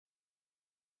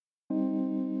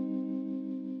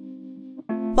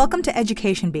Welcome to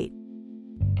Education Beat.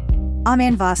 I'm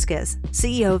Ann Vasquez,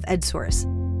 CEO of EdSource.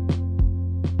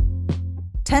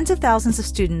 Tens of thousands of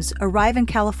students arrive in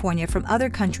California from other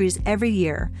countries every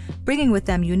year, bringing with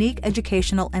them unique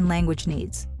educational and language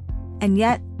needs. And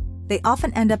yet, they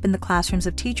often end up in the classrooms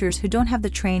of teachers who don't have the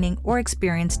training or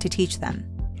experience to teach them.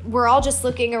 We're all just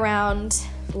looking around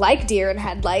like deer in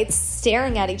headlights,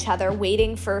 staring at each other,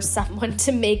 waiting for someone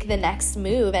to make the next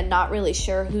move and not really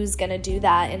sure who's going to do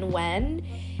that and when,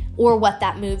 or what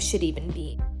that move should even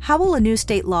be. How will a new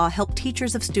state law help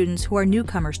teachers of students who are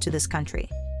newcomers to this country?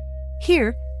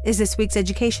 Here is this week's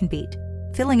Education Beat.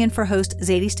 Filling in for host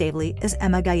Zadie Stavely is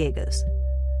Emma Gallegos.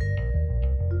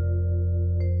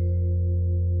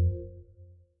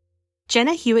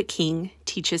 Jenna Hewitt King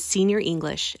teaches senior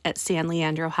English at San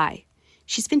Leandro High.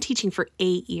 She's been teaching for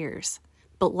 8 years,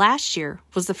 but last year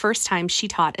was the first time she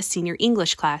taught a senior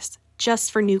English class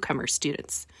just for newcomer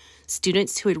students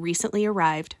who had recently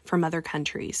arrived from other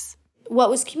countries. What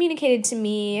was communicated to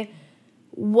me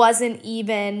wasn't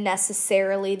even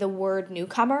necessarily the word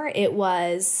newcomer. It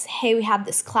was, hey, we have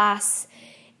this class,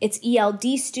 it's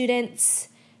ELD students,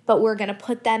 but we're going to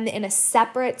put them in a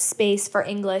separate space for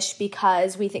English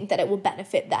because we think that it will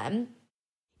benefit them.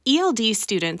 ELD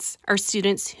students are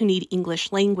students who need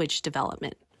English language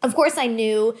development. Of course, I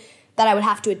knew that I would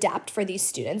have to adapt for these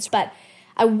students, but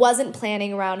I wasn't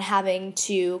planning around having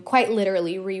to quite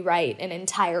literally rewrite an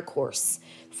entire course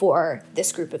for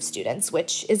this group of students,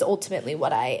 which is ultimately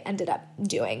what I ended up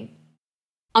doing.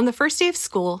 On the first day of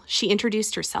school, she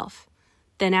introduced herself,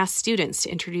 then asked students to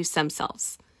introduce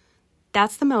themselves.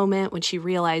 That's the moment when she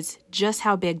realized just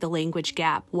how big the language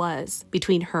gap was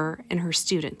between her and her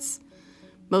students.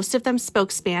 Most of them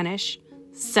spoke Spanish,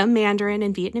 some Mandarin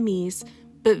and Vietnamese,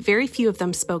 but very few of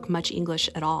them spoke much English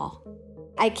at all.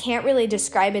 I can't really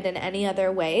describe it in any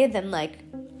other way than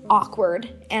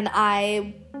awkward. And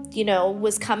I,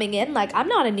 was coming in I'm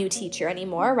not a new teacher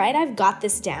anymore, right? I've got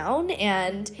this down.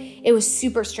 And it was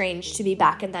super strange to be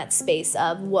back in that space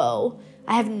of, whoa,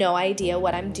 I have no idea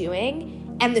what I'm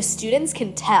doing. And the students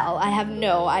can tell I have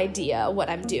no idea what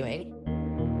I'm doing.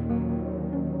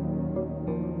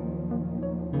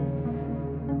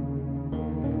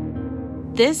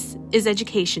 This is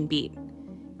Education Beat,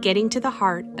 getting to the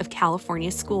heart of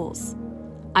California schools.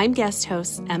 I'm guest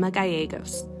host Emma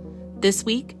Gallegos. This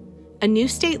week, a new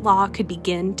state law could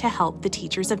begin to help the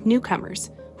teachers of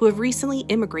newcomers who have recently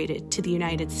immigrated to the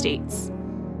United States.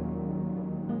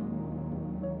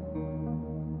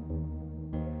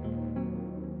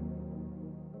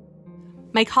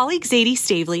 My colleague Zadie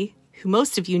Stavely, who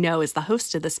most of you know is the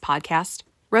host of this podcast,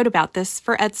 wrote about this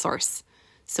for EdSource.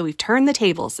 So we've turned the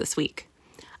tables this week.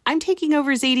 I'm taking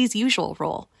over Zadie's usual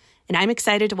role, and I'm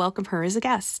excited to welcome her as a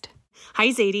guest. Hi,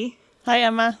 Zadie. Hi,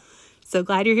 Emma. So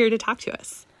glad you're here to talk to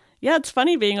us. Yeah, it's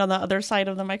funny being on the other side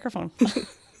of the microphone.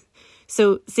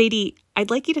 So, Zadie,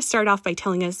 I'd like you to start off by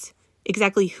telling us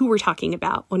exactly who we're talking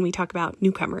about when we talk about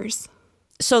newcomers.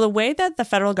 So the way that the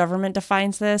federal government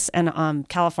defines this, and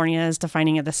California is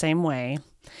defining it the same way,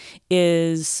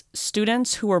 is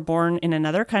students who were born in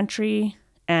another country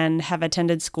and have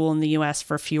attended school in the U.S.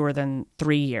 for fewer than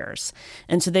 3 years.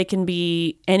 And so they can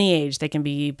be any age. They can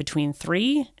be between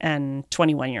 3 and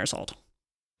 21 years old.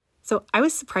 So I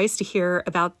was surprised to hear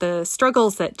about the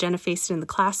struggles that Jenna faced in the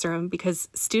classroom because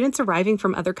students arriving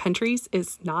from other countries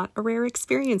is not a rare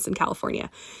experience in California.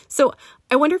 So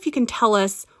I wonder if you can tell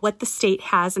us what the state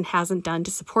has and hasn't done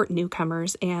to support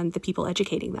newcomers and the people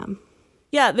educating them.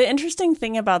 Yeah, the interesting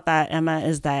thing about that, Emma,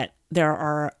 is that there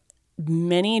are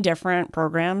many different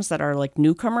programs that are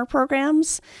newcomer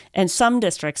programs. And some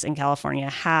districts in California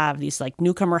have these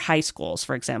newcomer high schools,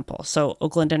 for example. So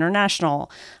Oakland International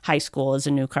High School is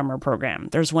a newcomer program.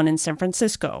 There's one in San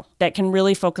Francisco that can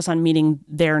really focus on meeting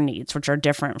their needs, which are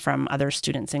different from other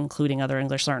students, including other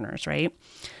English learners, right?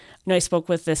 I spoke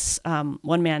with this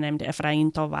one man named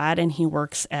Efrain Tovar, and he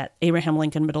works at Abraham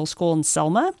Lincoln Middle School in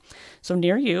Selma, so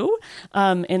near you,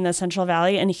 in the Central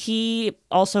Valley. And he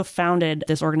also founded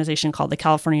this organization called the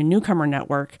California Newcomer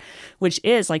Network, which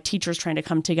is teachers trying to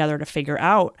come together to figure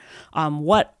out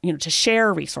to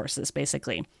share resources,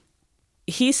 basically.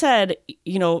 He said,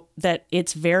 that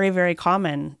it's very, very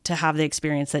common to have the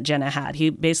experience that Jenna had. He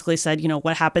basically said,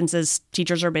 what happens is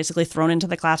teachers are basically thrown into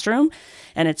the classroom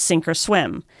and it's sink or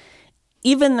swim.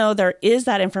 Even though there is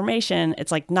that information,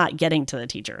 it's not getting to the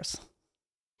teachers.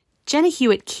 Jenna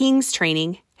Hewitt King's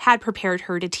training had prepared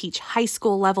her to teach high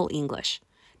school level English,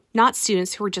 not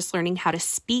students who were just learning how to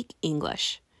speak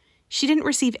English. She didn't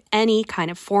receive any kind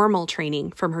of formal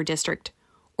training from her district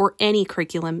or any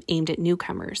curriculum aimed at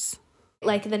newcomers.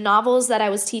 The novels that I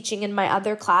was teaching in my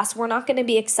other class were not going to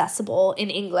be accessible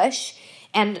in English.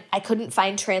 and I couldn't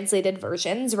find translated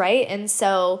versions, right? And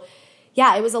so,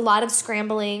 yeah, it was a lot of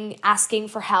scrambling, asking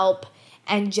for help,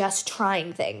 and just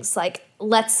trying things. Like,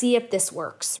 let's see if this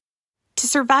works. To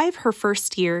survive her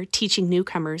first year teaching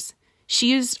newcomers,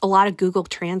 she used a lot of Google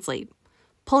Translate,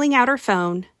 pulling out her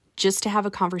phone just to have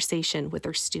a conversation with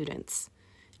her students.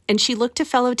 And she looked to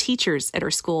fellow teachers at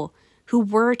her school who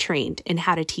were trained in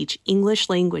how to teach English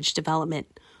language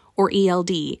development, or ELD,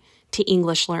 to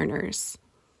English learners.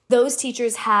 Those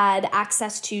teachers had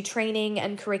access to training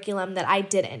and curriculum that I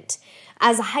didn't.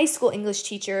 As a high school English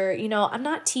teacher, I'm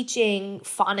not teaching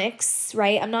phonics,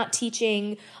 right? I'm not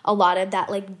teaching a lot of that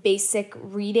like basic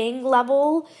reading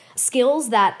level skills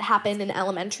that happen in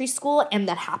elementary school and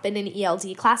that happen in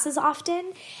ELD classes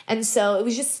often. And so it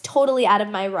was just totally out of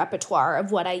my repertoire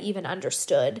of what I even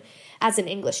understood as an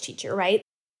English teacher, right?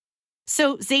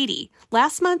 So, Zadie,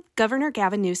 last month, Governor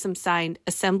Gavin Newsom signed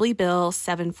Assembly Bill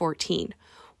 714.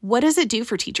 What does it do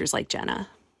for teachers like Jenna?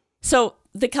 So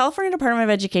the California Department of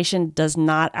Education does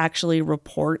not actually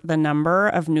report the number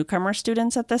of newcomer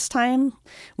students at this time.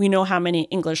 We know how many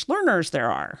English learners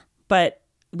there are, but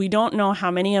we don't know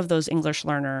how many of those English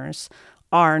learners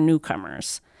are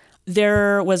newcomers.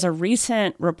 There was a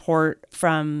recent report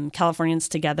from Californians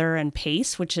Together and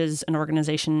PACE, which is an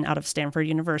organization out of Stanford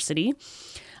University,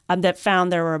 that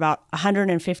found there were about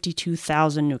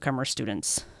 152,000 newcomer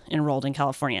students enrolled in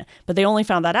California. But they only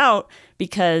found that out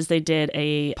because they did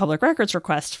a public records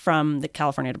request from the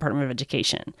California Department of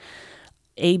Education.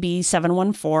 AB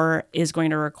 714 is going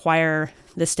to require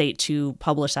the state to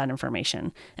publish that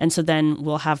information. And so then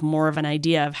we'll have more of an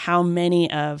idea of how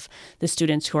many of the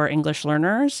students who are English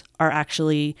learners are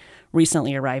actually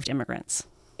recently arrived immigrants.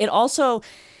 It also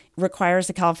requires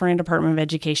the California Department of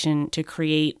Education to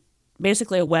create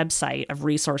basically a website of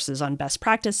resources on best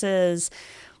practices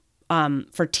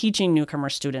for teaching newcomer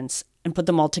students and put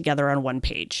them all together on one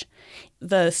page.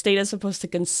 The state is supposed to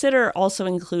consider also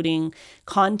including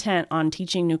content on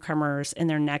teaching newcomers in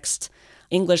their next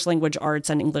English language arts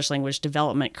and English language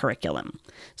development curriculum.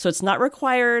 So it's not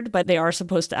required, but they are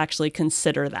supposed to actually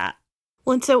consider that.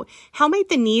 Well, and so how might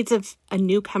the needs of a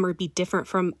newcomer be different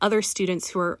from other students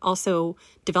who are also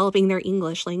developing their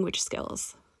English language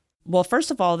skills? Well, first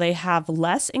of all, they have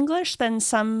less English than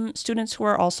some students who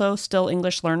are also still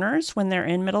English learners when they're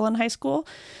in middle and high school.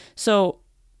 So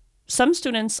some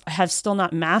students have still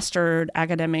not mastered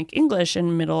academic English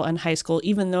in middle and high school,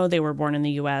 even though they were born in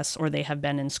the U.S. or they have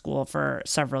been in school for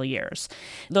several years.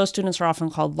 Those students are often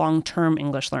called long-term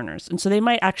English learners. And so they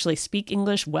might actually speak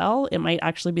English well. It might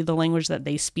actually be the language that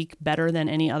they speak better than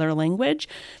any other language,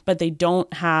 but they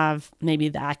don't have maybe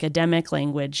the academic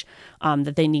language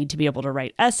that they need to be able to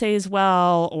write essays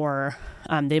well, or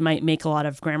they might make a lot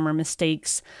of grammar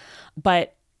mistakes.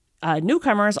 But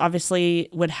newcomers obviously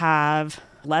would have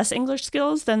less English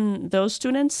skills than those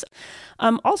students.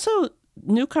 Also,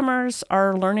 newcomers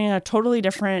are learning a totally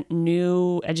different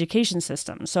new education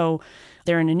system. So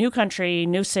they're in a new country,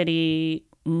 new city,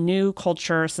 new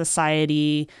culture,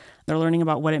 society. They're learning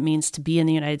about what it means to be in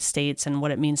the United States and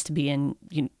what it means to be in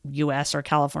U.S. or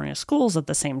California schools at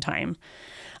the same time.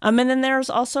 And then there's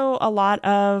also a lot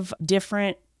of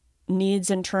different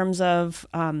needs in terms of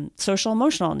social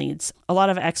emotional needs. A lot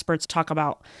of experts talk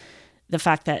about the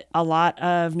fact that a lot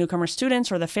of newcomer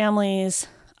students or the families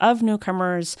of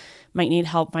newcomers might need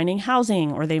help finding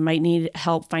housing, or they might need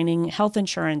help finding health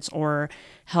insurance, or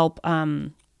help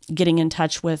getting in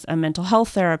touch with a mental health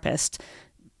therapist,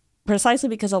 precisely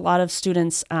because a lot of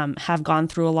students have gone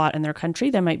through a lot in their country.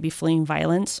 They might be fleeing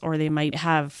violence, or they might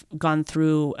have gone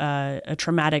through a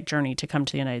traumatic journey to come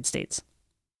to the United States.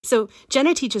 So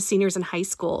Jenna teaches seniors in high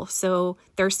school, so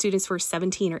there are students who are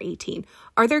 17 or 18.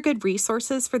 Are there good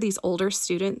resources for these older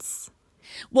students?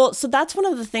 Well, so that's one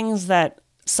of the things that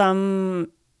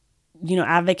some,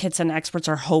 advocates and experts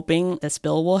are hoping this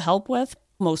bill will help with.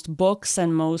 Most books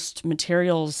and most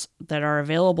materials that are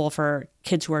available for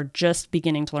kids who are just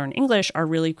beginning to learn English are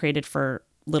really created for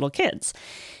little kids.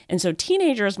 And so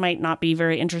teenagers might not be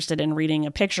very interested in reading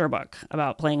a picture book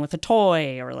about playing with a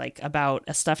toy, or like about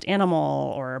a stuffed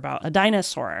animal or about a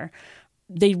dinosaur.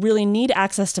 They really need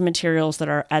access to materials that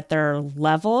are at their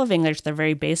level of English, their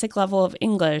very basic level of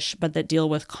English, but that deal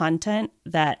with content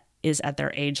that is at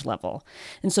their age level.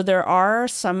 And so there are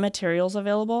some materials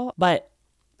available, but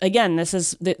again,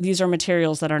 these are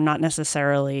materials that are not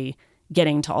necessarily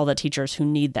getting to all the teachers who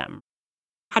need them.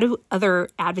 How do other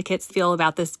advocates feel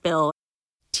about this bill?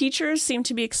 Teachers seem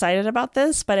to be excited about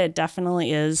this, but it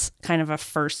definitely is kind of a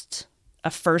first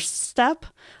step.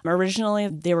 Originally,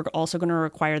 they were also going to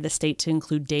require the state to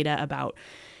include data about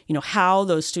how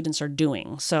those students are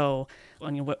doing. So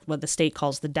what the state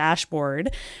calls the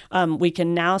dashboard, we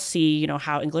can now see,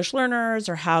 how English learners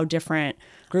or how different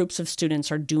groups of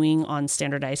students are doing on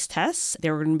standardized tests.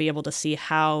 They were going to be able to see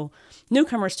how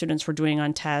newcomer students were doing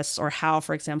on tests, or how,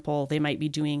 for example, they might be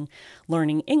doing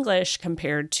learning English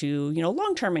compared to,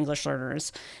 long-term English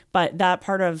learners. But that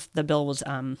part of the bill was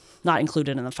not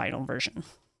included in the final version.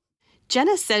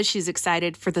 Jenna says she's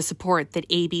excited for the support that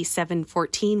AB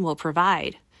 714 will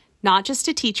provide, not just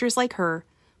to teachers like her,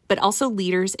 but also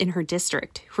leaders in her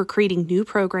district who are creating new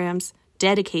programs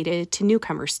dedicated to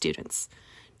newcomer students,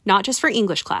 not just for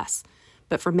English class,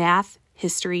 but for math,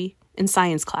 history, and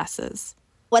science classes.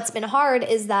 What's been hard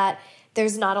is that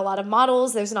there's not a lot of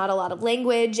models, there's not a lot of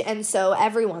language, and so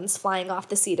everyone's flying off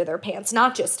the seat of their pants,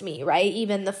 not just me, right?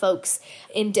 Even the folks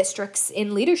in districts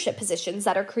in leadership positions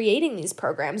that are creating these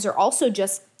programs are also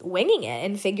just winging it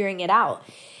and figuring it out.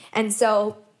 And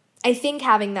so I think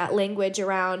having that language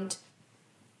around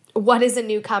what is a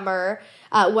newcomer,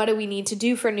 what do we need to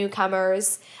do for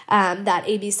newcomers, that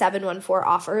AB 714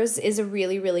 offers is a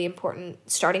really, really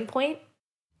important starting point.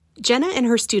 Jenna and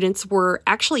her students were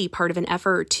actually part of an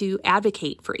effort to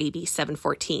advocate for AB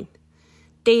 714.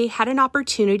 They had an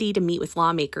opportunity to meet with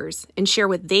lawmakers and share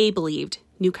what they believed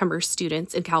newcomer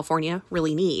students in California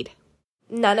really need.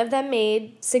 None of them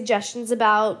made suggestions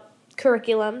about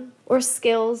curriculum or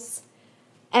skills.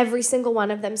 Every single one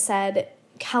of them said,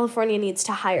 California needs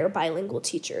to hire bilingual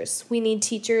teachers. We need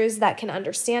teachers that can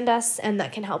understand us and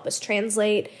that can help us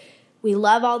translate. We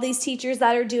love all these teachers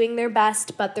that are doing their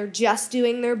best, but they're just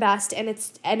doing their best, and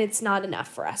it's not enough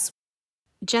for us.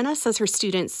 Jenna says her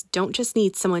students don't just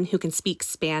need someone who can speak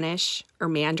Spanish or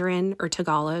Mandarin or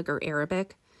Tagalog or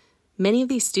Arabic. Many of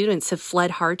these students have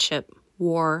fled hardship,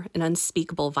 war, and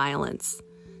unspeakable violence.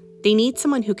 They need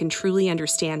someone who can truly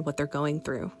understand what they're going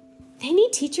through. They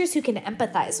need teachers who can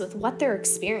empathize with what they're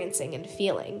experiencing and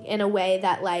feeling in a way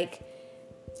that,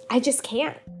 I just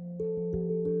can't.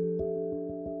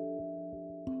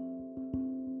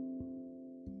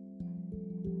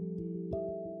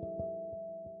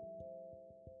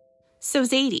 So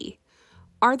Zadie,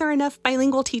 are there enough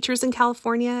bilingual teachers in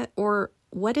California, or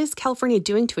what is California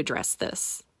doing to address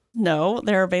this? No,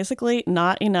 there are basically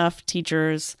not enough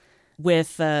teachers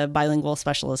with a bilingual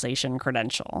specialization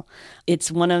credential.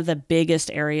 It's one of the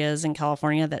biggest areas in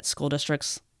California that school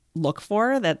districts look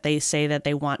for, that they say that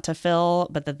they want to fill,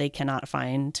 but that they cannot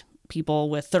find people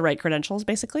with the right credentials,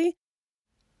 basically.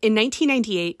 In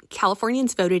 1998,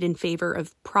 Californians voted in favor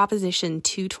of Proposition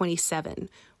 227,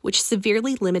 which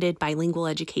severely limited bilingual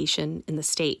education in the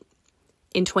state.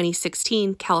 In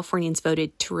 2016, Californians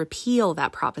voted to repeal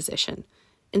that proposition.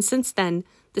 And since then,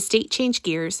 the state changed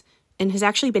gears and has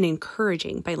actually been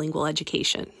encouraging bilingual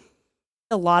education.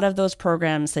 A lot of those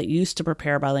programs that used to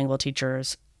prepare bilingual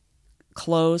teachers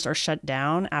closed or shut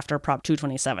down after Prop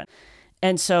 227.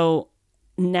 And so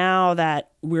now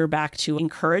that we're back to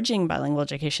encouraging bilingual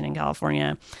education in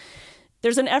California,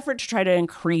 there's an effort to try to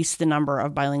increase the number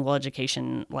of bilingual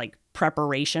education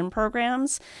preparation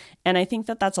programs. And I think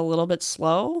that that's a little bit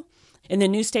slow. In the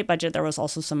new state budget, there was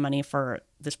also some money for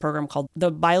this program called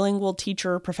the Bilingual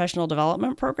Teacher Professional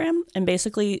Development Program. And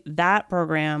basically that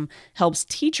program helps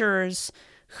teachers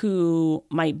who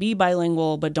might be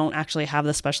bilingual but don't actually have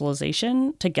the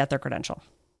specialization to get their credential.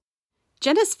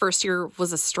 Jenna's first year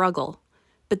was a struggle,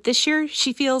 but this year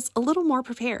she feels a little more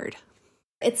prepared.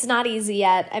 It's not easy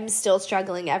yet. I'm still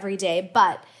struggling every day,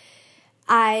 but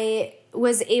I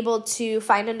was able to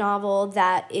find a novel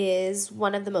that is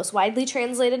one of the most widely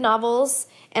translated novels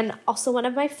and also one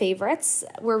of my favorites.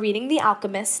 We're reading The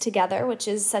Alchemist together, which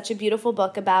is such a beautiful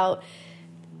book about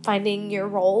finding your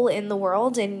role in the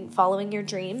world and following your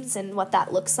dreams and what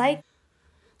that looks like.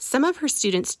 Some of her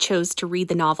students chose to read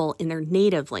the novel in their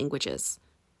native languages.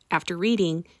 After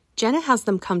reading, Jenna has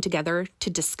them come together to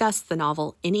discuss the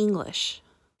novel in English.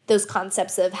 Those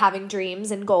concepts of having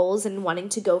dreams and goals and wanting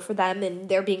to go for them and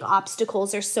there being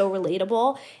obstacles are so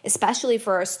relatable, especially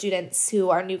for our students who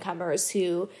are newcomers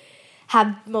who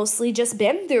have mostly just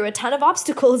been through a ton of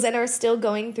obstacles and are still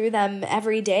going through them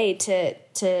every day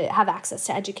to have access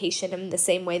to education in the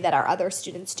same way that our other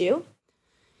students do.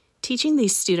 Teaching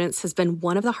these students has been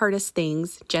one of the hardest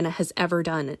things Jenna has ever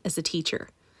done as a teacher.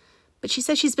 But she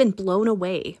says she's been blown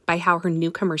away by how her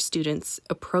newcomer students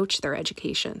approach their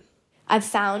education. I've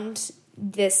found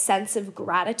this sense of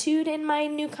gratitude in my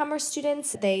newcomer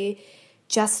students. They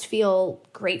just feel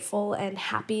grateful and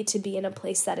happy to be in a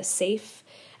place that is safe,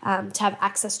 to have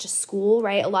access to school,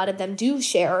 right? A lot of them do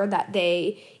share that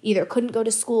they either couldn't go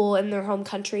to school in their home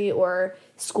country or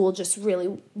school just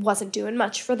really wasn't doing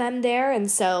much for them there.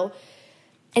 And so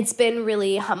it's been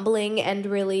really humbling and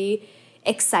really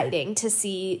exciting to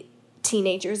see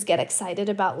teenagers get excited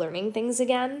about learning things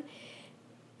again,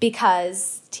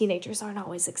 because teenagers aren't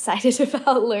always excited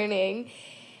about learning.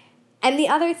 And the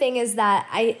other thing is that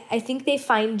I think they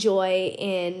find joy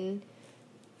in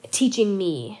teaching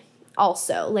me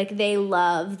also. Like, they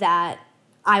love that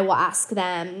I will ask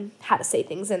them how to say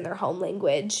things in their home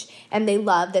language, and they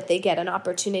love that they get an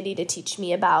opportunity to teach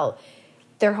me about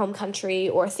their home country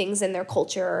or things in their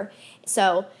culture.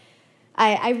 So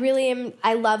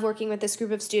I love working with this group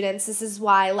of students. This is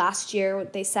why last year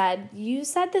they said, you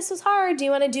said this was hard. Do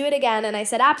you want to do it again? And I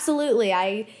said, absolutely.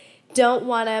 I don't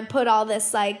want to put all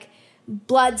this like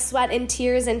blood, sweat, and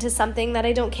tears into something that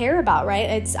I don't care about,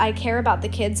 right? I care about the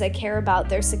kids, I care about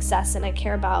their success, and I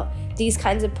care about these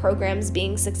kinds of programs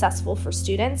being successful for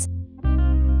students.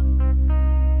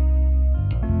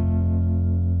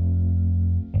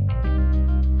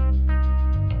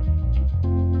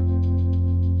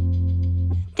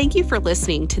 Thank you for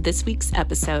listening to this week's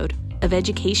episode of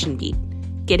Education Beat,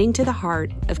 Getting to the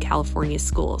Heart of California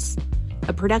Schools,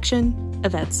 a production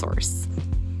of EdSource.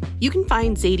 You can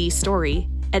find Zadie's story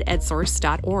at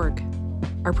edsource.org.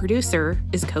 Our producer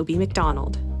is Kobe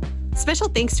McDonald. Special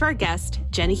thanks to our guest,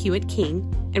 Jenna Hewitt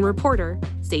King, and reporter,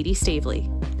 Zadie Stavely.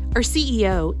 Our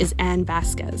CEO is Ann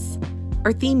Vasquez.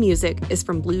 Our theme music is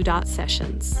from Blue Dot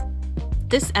Sessions.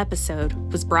 This episode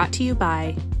was brought to you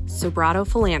by Sobrato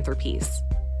Philanthropies.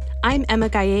 I'm Emma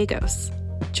Gallegos.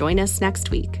 Join us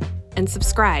next week and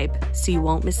subscribe so you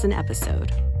won't miss an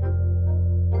episode.